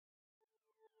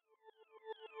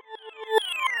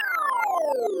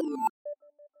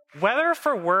Whether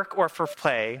for work or for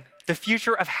play, the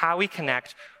future of how we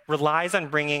connect relies on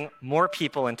bringing more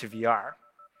people into VR.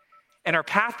 And our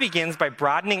path begins by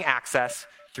broadening access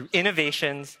through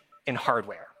innovations in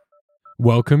hardware.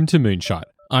 Welcome to Moonshot.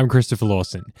 I'm Christopher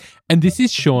Lawson, and this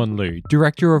is Sean Liu,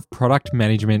 Director of Product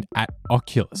Management at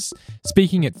Oculus,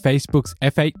 speaking at Facebook's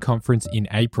F8 conference in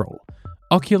April.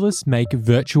 Oculus make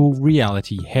virtual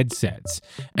reality headsets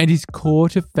and is core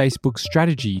to Facebook's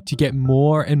strategy to get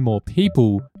more and more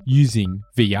people using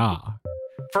VR.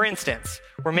 For instance,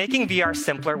 we're making VR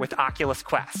simpler with Oculus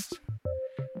Quest.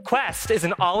 Quest is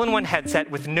an all-in-one headset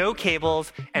with no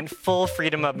cables and full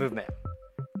freedom of movement.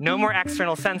 No more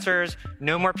external sensors,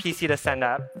 no more PC to send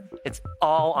up. It's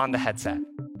all on the headset.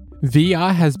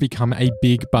 VR has become a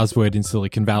big buzzword in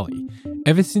Silicon Valley,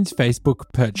 ever since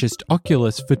Facebook purchased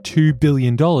Oculus for $2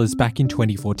 billion back in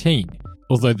 2014,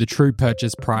 although the true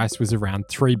purchase price was around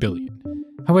 $3 billion.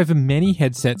 However, many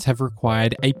headsets have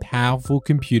required a powerful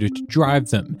computer to drive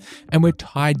them and were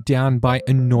tied down by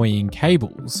annoying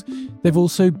cables. They've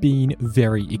also been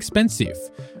very expensive,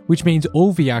 which means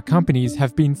all VR companies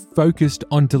have been focused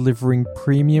on delivering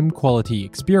premium quality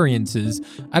experiences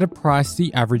at a price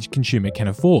the average consumer can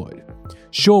afford.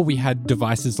 Sure, we had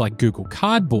devices like Google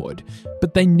Cardboard,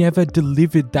 but they never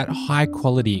delivered that high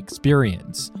quality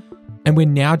experience. And we're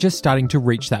now just starting to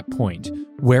reach that point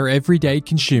where everyday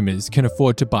consumers can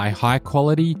afford to buy high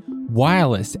quality,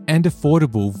 wireless, and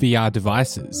affordable VR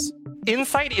devices.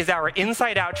 Insight is our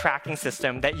inside-out tracking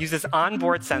system that uses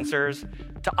onboard sensors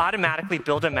to automatically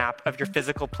build a map of your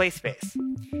physical play space.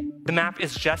 The map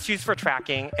is just used for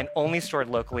tracking and only stored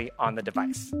locally on the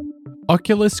device.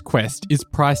 Oculus Quest is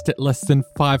priced at less than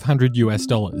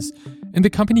 $500, and the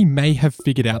company may have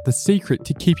figured out the secret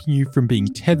to keeping you from being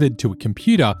tethered to a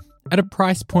computer at a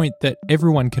price point that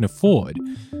everyone can afford.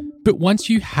 But once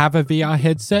you have a VR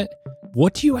headset,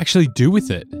 what do you actually do with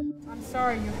it? I'm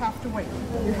sorry, you have to wait.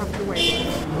 You have to wait.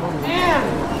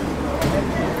 And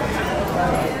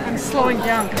I'm slowing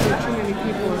down because there are too many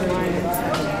people in line.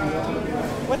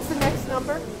 What's the next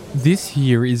number? This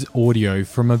here is audio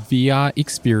from a VR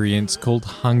experience called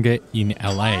Hunger in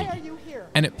LA.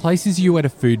 And it places you at a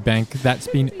food bank that's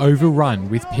been overrun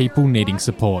with people needing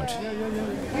support.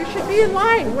 Be in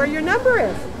line where your number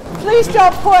is. Please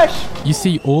don't push. You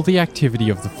see all the activity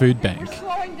of the food bank,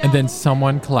 and then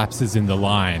someone collapses in the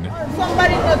line.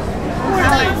 Somebody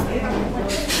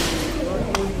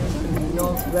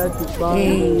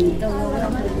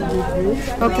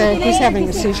Okay, he's having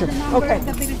a seizure. Okay.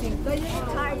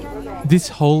 This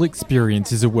whole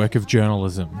experience is a work of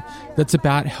journalism that's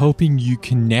about helping you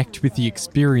connect with the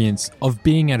experience of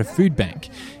being at a food bank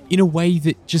in a way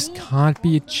that just can't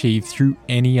be achieved through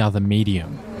any other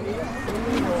medium.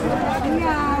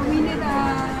 Yeah, we need an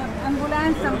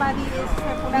ambulance. Somebody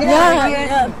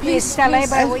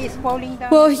is falling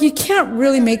down. Well, you can't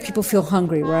really make people feel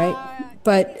hungry, right?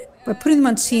 But by putting them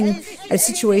on scene at a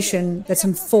situation that's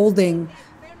unfolding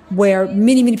where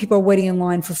many, many people are waiting in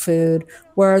line for food,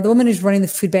 where the woman who's running the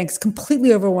food bank is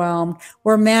completely overwhelmed,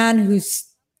 where a man whose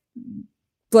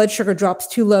blood sugar drops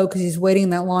too low because he's waiting in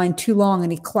that line too long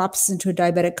and he collapses into a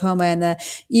diabetic coma, and the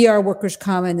ER workers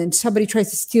come and then somebody tries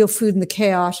to steal food in the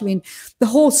chaos. I mean, the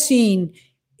whole scene,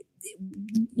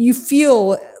 you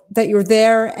feel that you're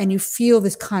there and you feel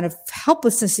this kind of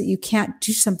helplessness that you can't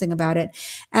do something about it.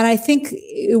 And I think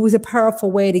it was a powerful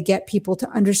way to get people to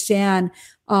understand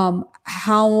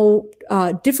how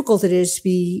difficult it is to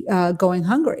be going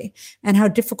hungry, and how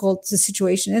difficult the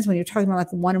situation is when you're talking about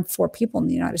like 1 in 4 people in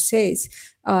the United States,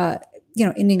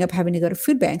 ending up having to go to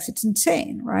food banks. It's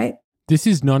insane, right? This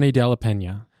is Nonny de la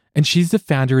Peña, and she's the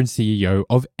founder and CEO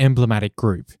of Emblematic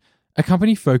Group, a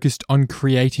company focused on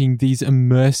creating these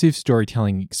immersive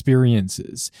storytelling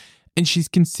experiences. And she's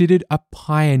considered a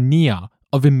pioneer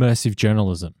of immersive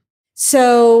journalism.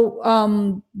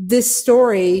 So this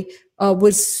story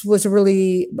was a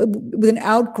really with an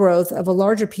outgrowth of a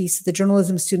larger piece that the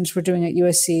journalism students were doing at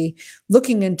USC,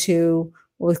 looking into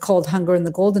what was called hunger in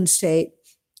the Golden State.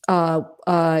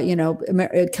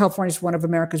 California is one of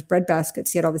America's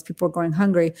breadbaskets, yet all these people are going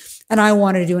hungry. And I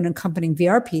wanted to do an accompanying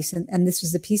VR piece. And this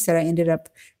was the piece that I ended up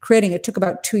creating. It took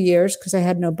about 2 years because I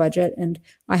had no budget and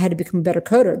I had to become a better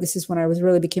coder. This is when I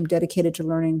really became dedicated to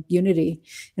learning Unity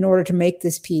in order to make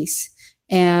this piece,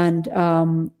 and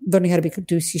learning how to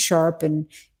do C#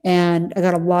 and I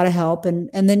got a lot of help. And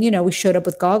then, we showed up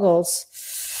with goggles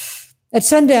at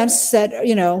Sundance that,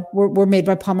 were made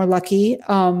by Palmer Luckey,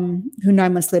 who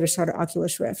 9 months later started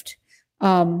Oculus Rift.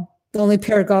 The only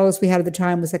pair of goggles we had at the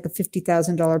time was like a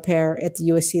 $50,000 pair at the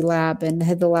USC lab, and the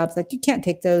head of the lab's like, you can't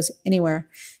take those anywhere.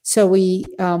 So we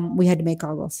had to make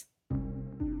goggles.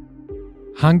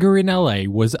 Hunger in LA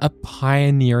was a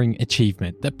pioneering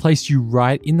achievement that placed you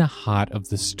right in the heart of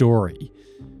the story.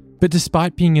 But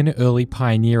despite being an early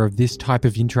pioneer of this type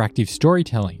of interactive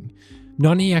storytelling,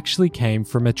 Nonny actually came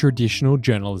from a traditional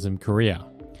journalism career.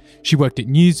 She worked at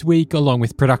Newsweek along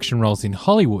with production roles in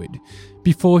Hollywood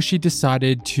before she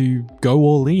decided to go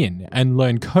all in and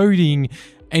learn coding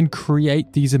and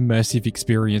create these immersive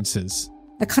experiences.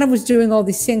 I kind of was doing all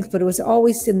these things, but it was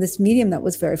always in this medium that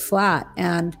was very flat.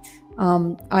 And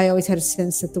I always had a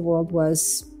sense that the world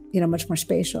was, much more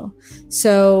spatial.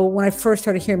 So when I first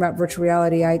started hearing about virtual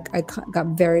reality, I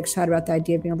got very excited about the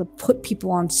idea of being able to put people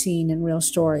on scene in real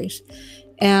stories.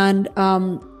 And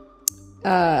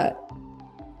I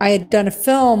had done a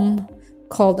film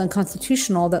called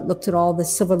Unconstitutional that looked at all the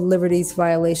civil liberties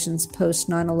violations post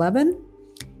 9/11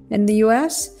 in the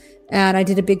US. And I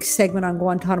did a big segment on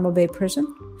Guantanamo Bay Prison.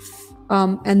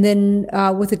 And then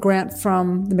with a grant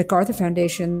from the MacArthur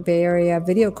Foundation, Bay Area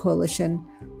Video Coalition,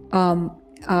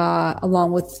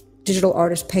 along with digital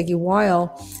artist Peggy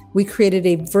Weil, we created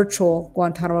a virtual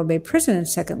Guantanamo Bay Prison in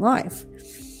Second Life.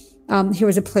 Here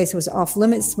was a place that was off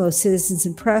limits, most citizens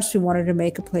and press. We wanted to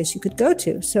make a place you could go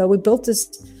to. So we built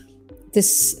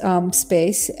this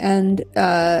space. And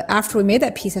after we made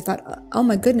that piece, I thought, oh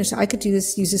my goodness, I could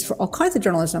use this for all kinds of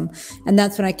journalism. And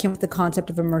that's when I came up with the concept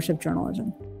of immersive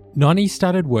journalism. Nonny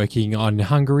started working on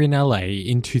Hunger in LA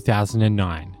in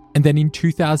 2009. And then in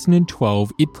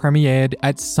 2012, it premiered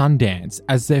at Sundance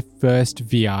as their first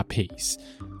VR piece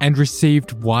and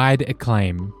received wide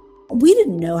acclaim. We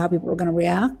didn't know how people were going to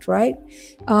react, right?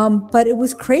 But it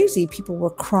was crazy. People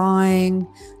were crying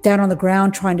down on the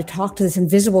ground, trying to talk to this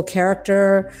invisible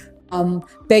character,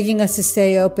 begging us to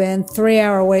stay open,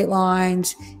 3-hour wait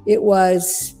lines. It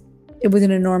was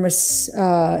an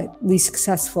enormously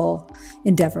successful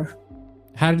endeavor.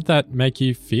 How did that make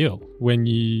you feel when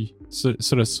you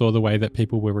sort of saw the way that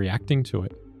people were reacting to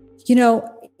it?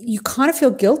 You kind of feel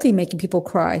guilty making people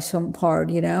cry so hard,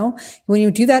 When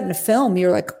you do that in a film,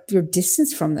 you're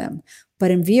distanced from them. But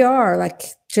in VR,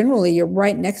 generally you're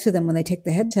right next to them when they take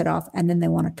the headset off and then they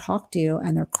want to talk to you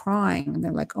and they're crying and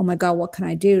they're like, oh my God, what can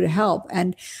I do to help?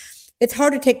 And it's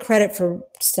hard to take credit for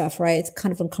stuff, right? It's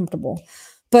kind of uncomfortable.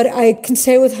 But I can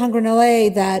say with Hunger in LA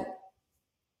that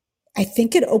I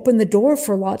think it opened the door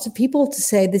for lots of people to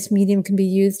say this medium can be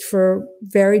used for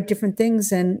very different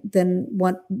things than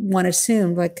what one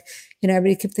assumed.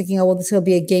 Everybody kept thinking, oh, well, this will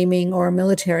be a gaming or a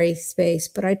military space.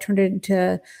 But I turned it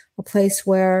into a place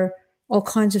where all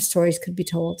kinds of stories could be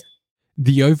told.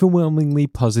 The overwhelmingly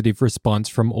positive response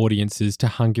from audiences to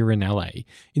Hunger in LA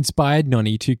inspired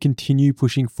Nonny to continue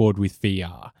pushing forward with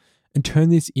VR and turn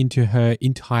this into her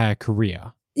entire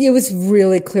career. It was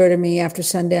really clear to me after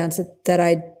Sundance that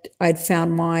I'd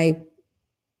found my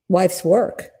life's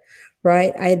work,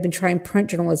 right? I had been trying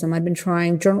print journalism. I'd been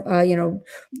trying,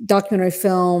 documentary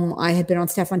film. I had been on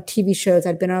staff on TV shows.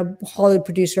 I'd been a Hollywood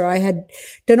producer. I had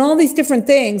done all these different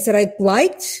things that I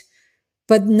liked,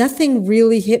 but nothing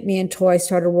really hit me until I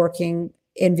started working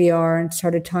in VR and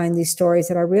started telling these stories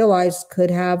that I realized could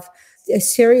have a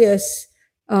serious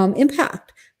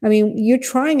impact. I mean, you're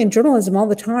trying in journalism all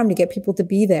the time to get people to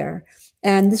be there.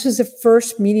 And this was the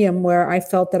first medium where I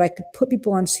felt that I could put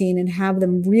people on scene and have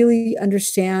them really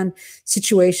understand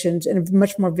situations in a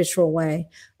much more visceral way.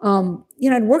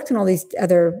 I'd worked in all these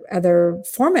other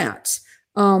formats,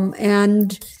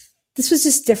 and this was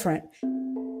just different.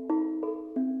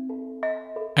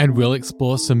 And we'll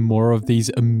explore some more of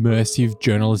these immersive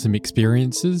journalism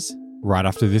experiences right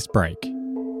after this break.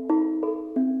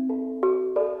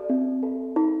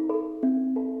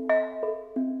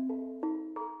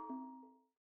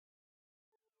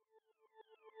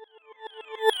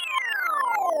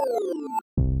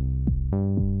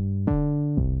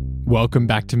 Welcome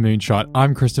back to Moonshot.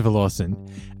 I'm Christopher Lawson,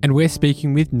 and we're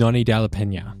speaking with Nonny de la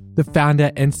Peña, the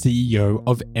founder and CEO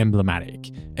of Emblematic,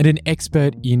 and an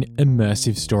expert in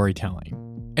immersive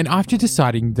storytelling. And after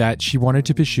deciding that she wanted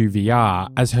to pursue VR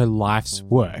as her life's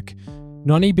work,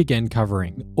 Nonny began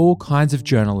covering all kinds of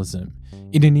journalism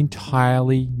in an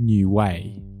entirely new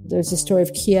way. There's a story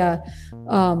of Kia,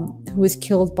 who was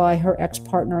killed by her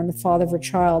ex-partner and the father of her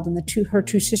child, and her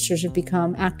two sisters have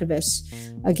become activists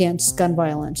against gun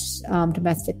violence,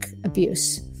 domestic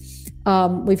abuse.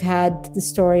 We've had the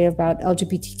story about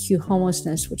LGBTQ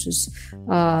homelessness, which is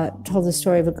told the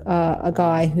story of a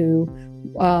guy who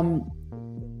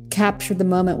captured the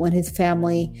moment when his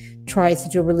family tries to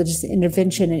do a religious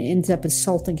intervention and ends up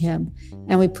assaulting him.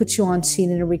 And we put you on scene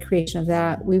in a recreation of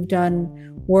that. We've done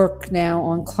work now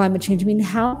on climate change. I mean,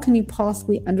 how can you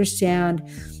possibly understand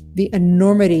the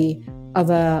enormity of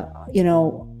a,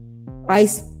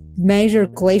 ice major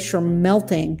glacier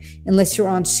melting unless you're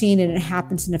on scene, and it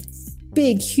happens in a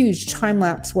big, huge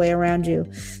time-lapse way around you.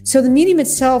 So the medium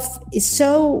itself is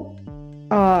so,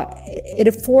 it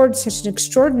affords such an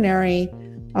extraordinary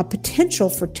potential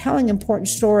for telling important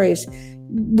stories.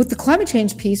 With the climate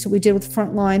change piece that we did with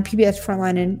Frontline, PBS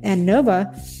Frontline and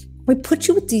Nova, we put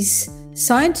you with these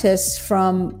scientists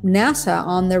from NASA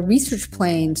on their research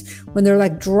planes when they're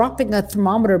like dropping a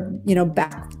thermometer,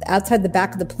 back outside the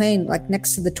back of the plane, like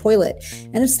next to the toilet.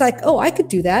 And it's like, oh, I could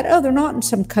do that. Oh, they're not in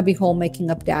some cubbyhole making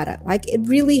up data. Like, it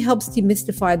really helps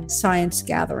demystify the science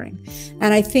gathering.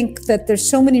 And I think that there's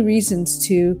so many reasons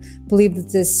to believe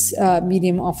that this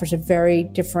medium offers a very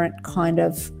different kind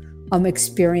of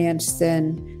experience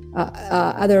than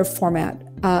other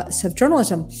formats of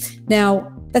journalism. Now,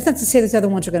 that's not to say those other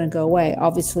ones are going to go away.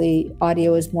 Obviously,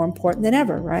 audio is more important than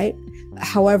ever, right?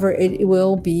 However, it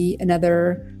will be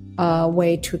another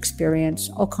way to experience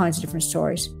all kinds of different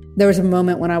stories. There was a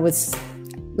moment when I was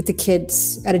with the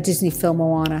kids at a Disney film,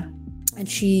 Moana, and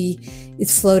she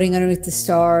is floating underneath the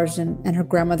stars, and her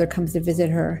grandmother comes to visit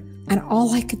her. And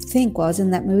all I could think while I was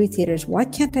in that movie theater is, why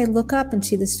can't I look up and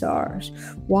see the stars?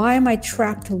 Why am I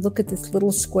trapped to look at this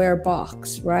little square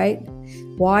box, right?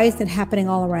 Why is it happening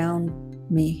all around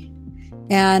me?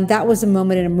 And that was a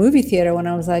moment in a movie theater when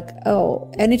I was like,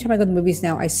 oh, anytime I go to the movies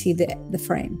now, I see the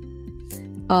frame.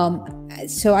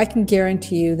 So I can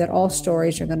guarantee you that all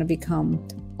stories are going to become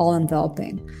all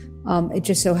enveloping. It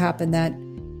just so happened that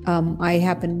I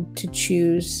happened to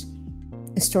choose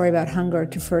a story about hunger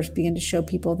to first begin to show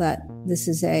people that this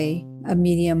is a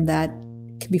medium that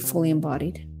can be fully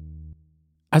embodied.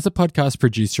 As a podcast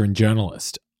producer and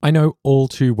journalist, I know all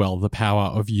too well the power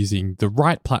of using the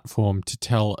right platform to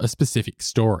tell a specific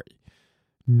story.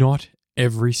 Not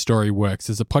every story works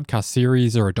as a podcast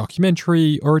series or a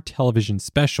documentary or a television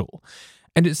special.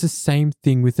 And it's the same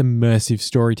thing with immersive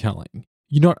storytelling.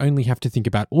 You not only have to think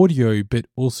about audio, but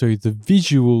also the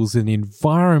visuals and the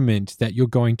environment that you're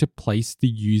going to place the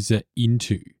user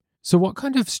into. So what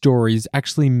kind of stories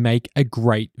actually make a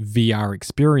great VR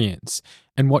experience?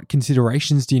 And what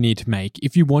considerations do you need to make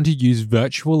if you want to use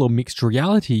virtual or mixed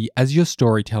reality as your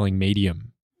storytelling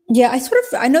medium? Yeah,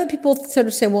 I know that people sort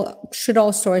of say, well, should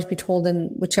all stories be told in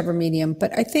whichever medium?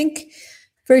 But I think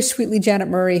very sweetly, Janet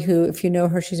Murray, who, if you know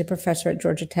her, she's a professor at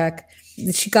Georgia Tech,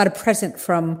 she got a present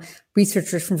from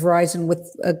researchers from Verizon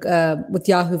with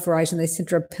Yahoo Verizon. They sent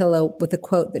her a pillow with a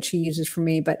quote that she uses for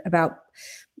me, but about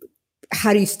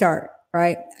how do you start,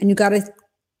 right? And you got to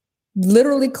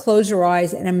literally close your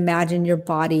eyes and imagine your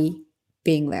body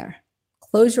being there.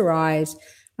 Close your eyes,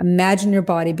 imagine your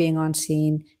body being on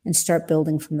scene, and start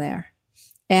building from there.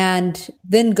 And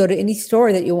then go to any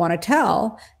story that you want to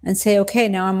tell and say, okay,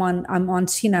 now I'm on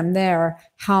scene, I'm there.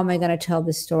 How am I going to tell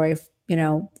this story,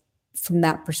 from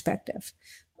that perspective?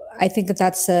 I think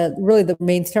that's really the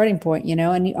main starting point,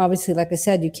 and obviously, like I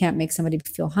said, you can't make somebody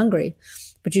feel hungry,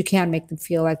 but you can make them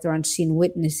feel like they're on scene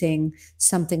witnessing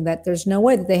something that there's no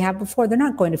way that they have before. They're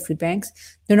not going to food banks.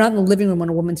 They're not in the living room when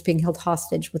a woman's being held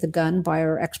hostage with a gun by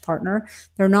her ex-partner.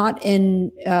 They're not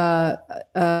in,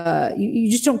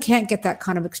 you just can't get that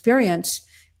kind of experience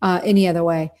any other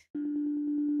way.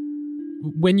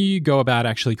 When you go about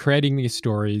actually creating these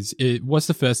stories, what's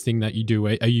the first thing that you do?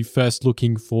 Are you first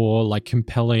looking for like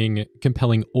compelling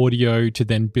audio to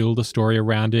then build a story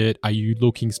around it? Are you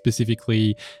looking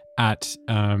specifically at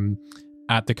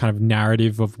the kind of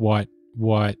narrative of what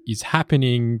is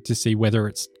happening to see whether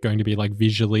it's going to be like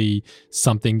visually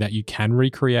something that you can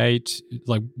recreate?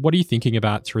 Like, what are you thinking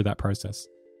about through that process?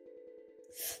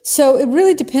 So it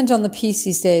really depends on the piece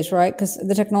these days, right? Because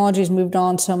the technology has moved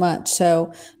on so much.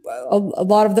 So a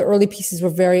lot of the early pieces were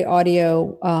very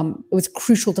audio. It was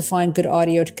crucial to find good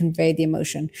audio to convey the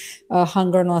emotion.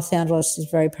 Hunger in Los Angeles is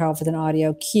very powerful than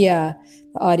audio. Kia,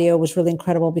 the audio was really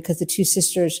incredible because the two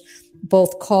sisters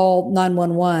both call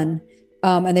 911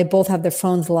 and they both have their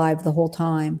phones live the whole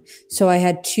time. So I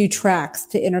had two tracks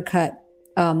to intercut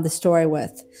the story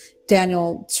with.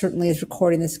 Daniel certainly is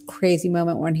recording this crazy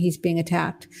moment when he's being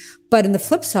attacked. But in the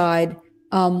flip side,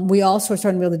 we also are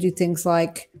starting to be able to do things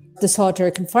like the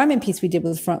solitary confinement piece we did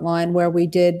with Frontline, where we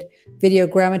did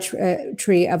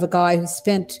videogrammetry of a guy who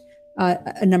spent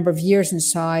a number of years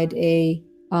inside a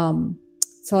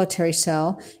solitary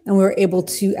cell. And we were able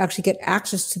to actually get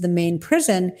access to the main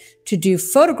prison to do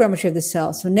photogrammetry of the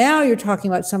cell. So now you're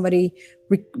talking about somebody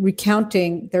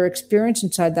recounting their experience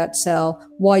inside that cell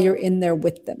while you're in there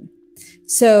with them.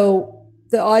 So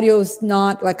the audio is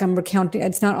not like I'm recounting,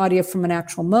 it's not audio from an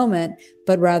actual moment,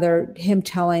 but rather him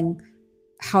telling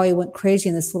how he went crazy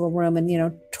in this little room and,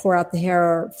 tore out the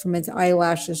hair from his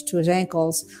eyelashes to his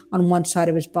ankles on one side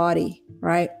of his body,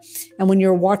 right? And when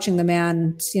you're watching the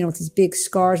man, with his big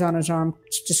scars on his arm,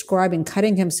 describing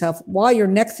cutting himself while you're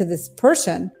next to this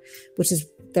person, which is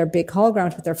their big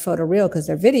holograms, but they're photoreal because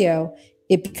they're video,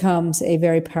 it becomes a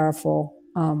very powerful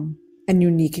and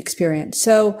unique experience.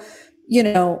 So,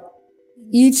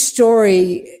 each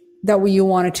story that you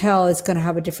want to tell is going to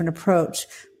have a different approach.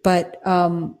 But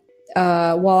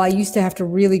while I used to have to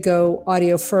really go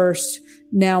audio first,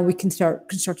 now we can start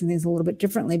constructing things a little bit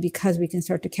differently because we can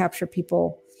start to capture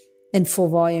people in full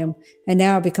volume. And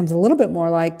now it becomes a little bit more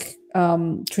like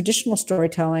traditional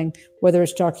storytelling, whether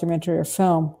it's documentary or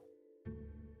film.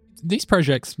 These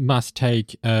projects must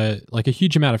take a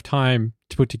huge amount of time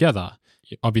to put together.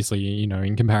 Obviously,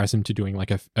 in comparison to doing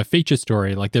like a feature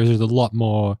story, like there's a lot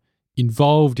more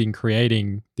involved in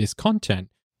creating this content.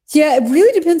 Yeah, it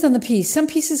really depends on the piece. Some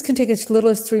pieces can take as little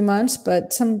as 3 months,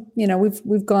 but some,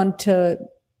 we've gone to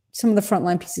some of the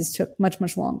frontline pieces took much,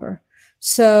 much longer.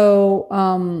 So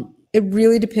it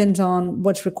really depends on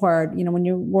what's required. When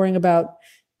you're worrying about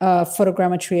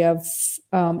photogrammetry of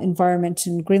environments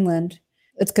in Greenland,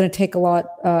 it's going to take a lot.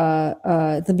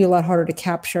 It'll be a lot harder to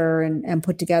capture and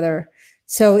put together.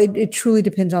 So it truly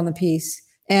depends on the piece.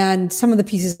 And some of the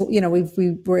pieces, we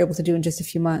were able to do in just a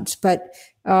few months. But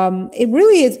it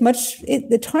really is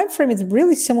the time frame is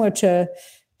really similar to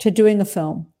doing a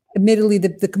film. Admittedly,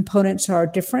 the components are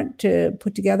different to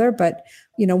put together, but,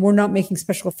 we're not making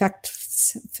special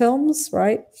effects films,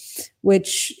 right?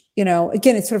 Which,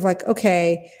 again, it's sort of like,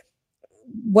 okay,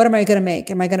 what am I going to make?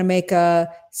 Am I going to make a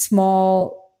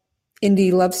small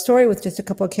indie love story with just a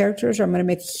couple of characters, or I'm going to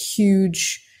make a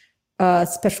huge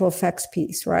special effects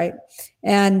piece, right?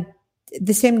 And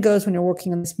the same goes when you're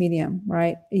working on this medium,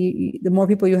 right? The more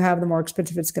people you have, the more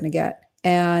expensive it's going to get.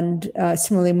 And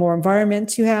similarly, more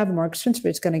environments you have, the more expensive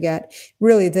it's going to get.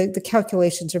 Really, the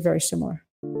calculations are very similar.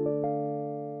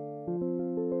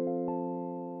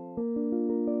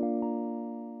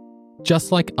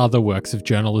 Just like other works of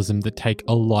journalism that take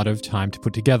a lot of time to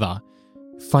put together,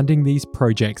 funding these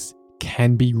projects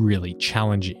can be really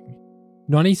challenging.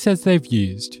 Nonny says they've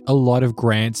used a lot of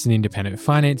grants and independent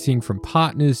financing from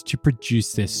partners to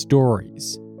produce their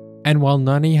stories. And while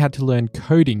Nonny had to learn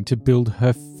coding to build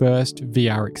her first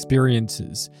VR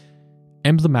experiences,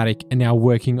 Emblematic are now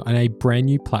working on a brand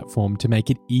new platform to make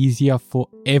it easier for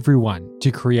everyone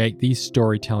to create these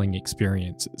storytelling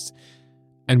experiences.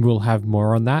 And we'll have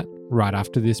more on that right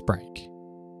after this break.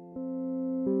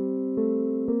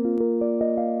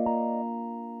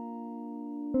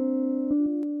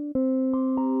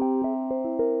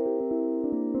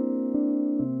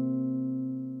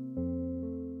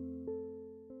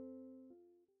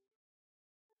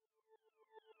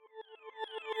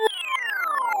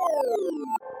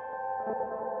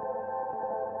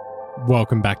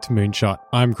 Welcome back to Moonshot.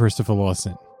 I'm Christopher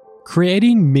Lawson.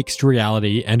 Creating mixed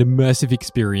reality and immersive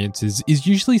experiences is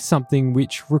usually something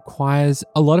which requires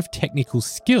a lot of technical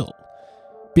skill,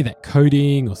 be that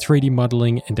coding or 3D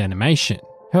modeling and animation.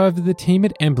 However, the team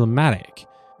at Emblematic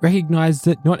recognize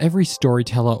that not every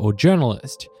storyteller or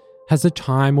journalist has the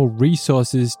time or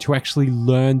resources to actually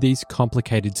learn these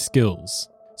complicated skills.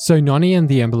 So Nonny and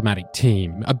the Emblematic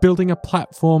team are building a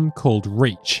platform called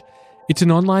Reach. It's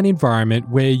an online environment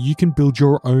where you can build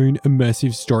your own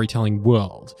immersive storytelling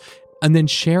world and then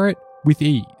share it with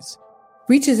ease.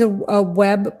 Reach is a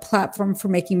web platform for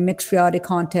making mixed reality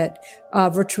content,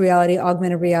 virtual reality,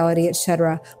 augmented reality,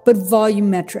 etc., but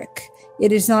volumetric.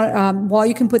 It is not, while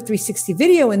you can put 360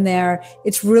 video in there,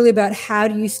 it's really about how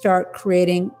do you start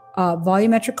creating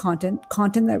volumetric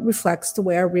content that reflects the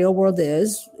way our real world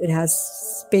is. It has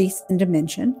space and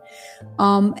dimension,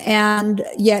 and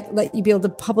yet let you be able to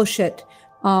publish it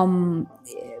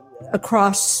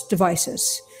across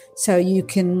devices. So you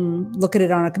can look at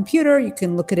it on a computer, you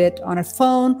can look at it on a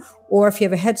phone, or if you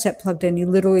have a headset plugged in, you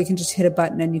literally can just hit a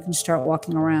button and you can start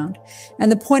walking around.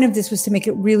 And the point of this was to make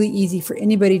it really easy for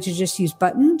anybody to just use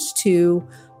buttons to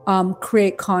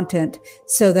create content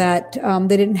so that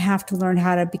they didn't have to learn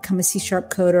how to become a C#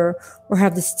 coder or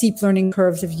have the steep learning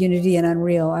curves of Unity and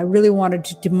Unreal. I really wanted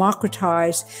to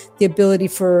democratize the ability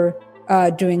for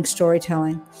doing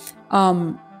storytelling.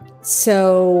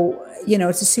 So,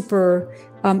 it's a super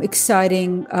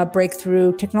exciting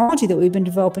breakthrough technology that we've been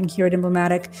developing here at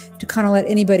Emblematic to kind of let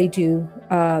anybody do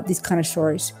these kind of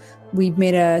stories. We've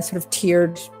made a sort of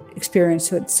tiered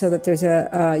experience so that there's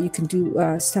you can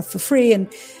do stuff for free,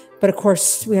 but of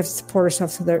course we have to support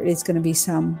ourselves, so there is going to be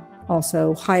some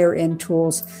also higher end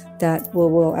tools that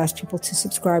we'll ask people to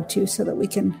subscribe to so that we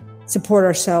can support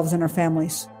ourselves and our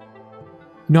families.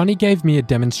 Nonny gave me a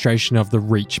demonstration of the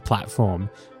Reach platform,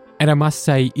 and I must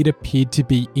say it appeared to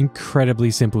be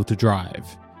incredibly simple to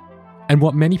drive. And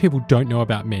what many people don't know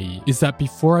about me is that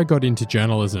before I got into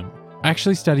journalism, I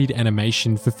actually studied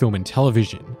animation for film and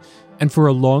television, and for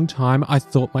a long time I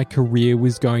thought my career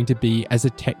was going to be as a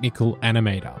technical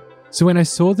animator. So when I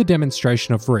saw the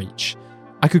demonstration of Reach,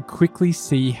 I could quickly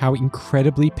see how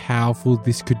incredibly powerful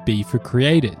this could be for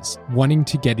creators wanting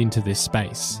to get into this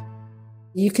space.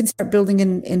 You can start building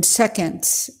in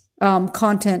seconds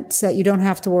content that you don't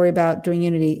have to worry about doing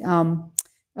Unity.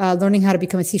 Learning how to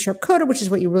become a C# coder, which is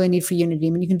what you really need for Unity. I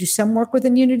mean, you can do some work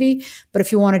within Unity, but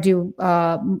if you want to do,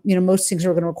 most things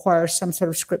are going to require some sort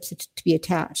of scripts to be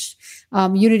attached.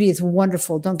 Unity is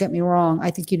wonderful. Don't get me wrong. I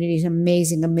think Unity is an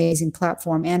amazing, amazing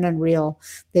platform, and Unreal.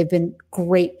 They've been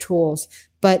great tools.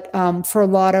 But for a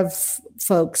lot of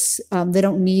folks, they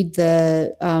don't need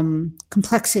the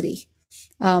complexity.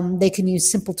 They can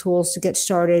use simple tools to get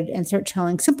started and start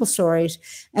telling simple stories.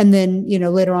 And then,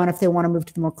 later on, if they want to move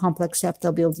to the more complex stuff,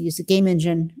 they'll be able to use the game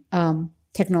engine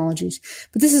technologies.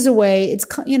 But this is a way, it's,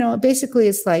 basically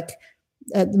it's like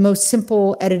the most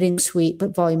simple editing suite,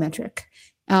 but volumetric.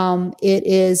 It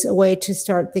is a way to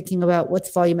start thinking about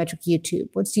what's volumetric YouTube.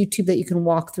 What's YouTube that you can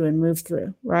walk through and move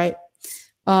through, right?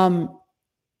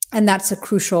 And that's a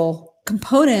crucial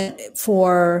component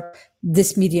for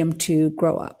this medium to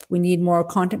grow up. We need more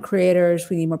content creators.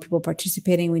 We need more people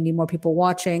participating. We need more people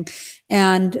watching.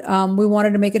 And we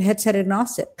wanted to make it headset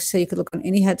agnostic. So you could look on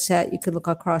any headset. You could look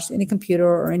across any computer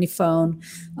or any phone.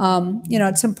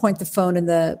 At some point, the phone and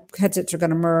the headsets are going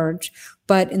to merge.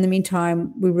 But in the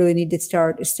meantime, we really need to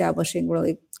start establishing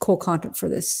really cool content for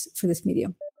this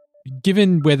medium.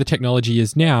 Given where the technology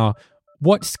is now,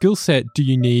 what skill set do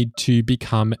you need to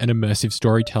become an immersive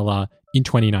storyteller in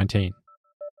 2019?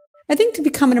 I think to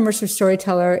become an immersive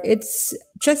storyteller, it's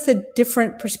just a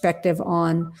different perspective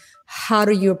on how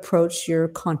do you approach your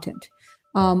content.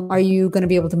 Are you going to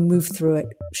be able to move through it?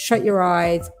 Shut your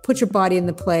eyes, put your body in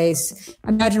the place.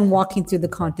 Imagine walking through the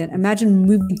content. Imagine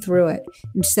moving through it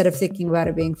instead of thinking about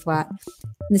it being flat.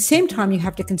 At the same time, you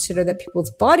have to consider that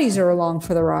people's bodies are along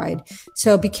for the ride.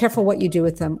 So be careful what you do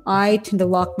with them. I tend to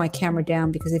lock my camera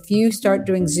down because if you start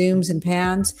doing zooms and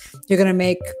pans, you're going to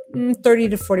make 30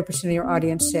 to 40% of your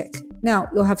audience sick. Now,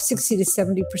 you'll have 60 to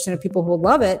 70% of people who will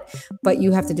love it, but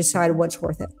you have to decide what's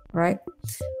worth it, right?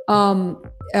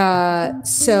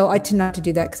 So I tend not to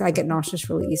do that because I get nauseous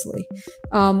really easily.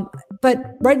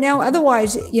 But right now,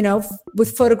 otherwise,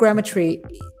 with photogrammetry,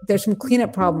 there's some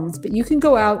cleanup problems, but you can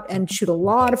go out and shoot a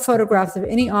lot of photographs of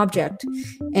any object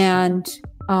and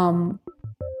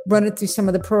run it through some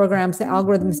of the programs, the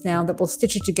algorithms now that will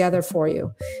stitch it together for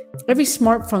you. Every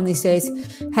smartphone these days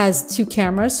has 2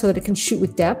 cameras so that it can shoot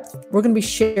with depth. We're going to be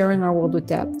sharing our world with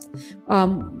depth.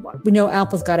 We know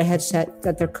Apple's got a headset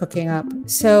that they're cooking up.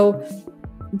 So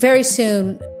very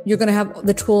soon, you're going to have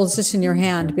the tools just in your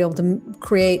hand to be able to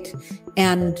create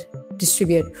and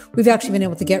distribute. We've actually been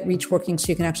able to get Reach working so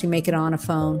you can actually make it on a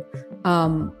phone.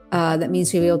 That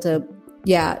means you'll be able to,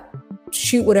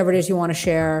 shoot whatever it is you want to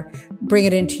share, bring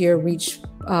it into your Reach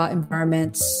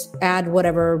environments, add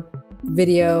whatever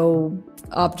video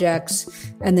objects,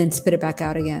 and then spit it back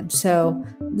out again. So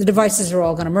the devices are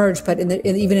all going to merge, but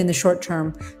even in the short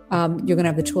term, you're going to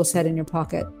have the tool set in your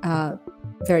pocket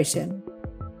very soon.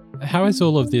 How has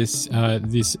all of this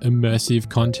immersive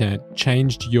content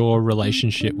changed your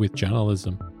relationship with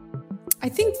journalism? I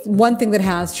think one thing that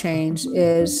has changed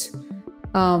is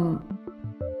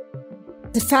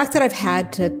the fact that I've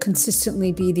had to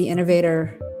consistently be the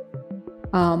innovator.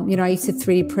 I used to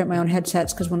 3D print my own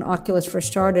headsets because when Oculus first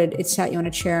started, it sat you in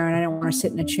a chair and I didn't want to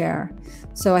sit in a chair.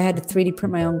 So I had to 3D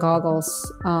print my own goggles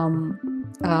in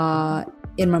my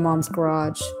mom's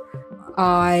garage.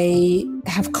 I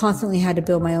have constantly had to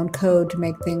build my own code to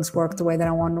make things work the way that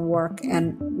I want them to work,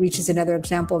 and Reach is another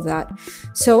example of that.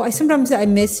 So sometimes I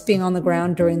miss being on the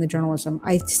ground during the journalism.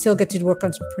 I still get to work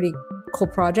on some pretty cool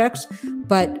projects,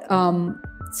 but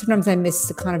sometimes I miss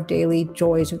the kind of daily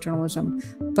joys of journalism.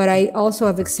 But I also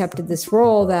have accepted this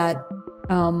role that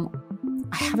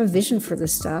I have a vision for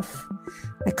this stuff.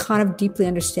 I kind of deeply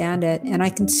understand it, and I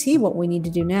can see what we need to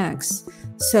do next.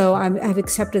 So I've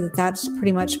accepted that that's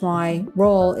pretty much my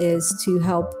role, is to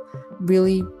help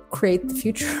really create the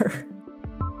future.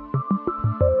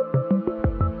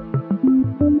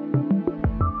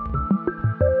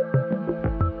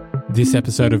 This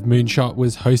episode of Moonshot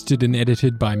was hosted and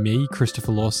edited by me,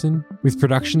 Christopher Lawson, with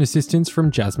production assistance from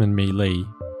Jasmine Mee Lee.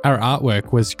 Our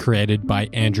artwork was created by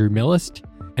Andrew Millist,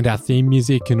 and our theme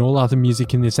music and all other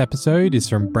music in this episode is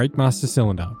from Breakmaster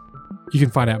Cylinder. You can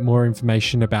find out more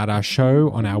information about our show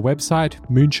on our website,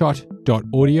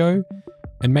 moonshot.audio,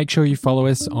 And make sure you follow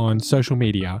us on social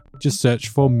media. Just search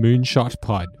for Moonshot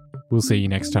Pod. We'll see you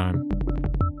next time.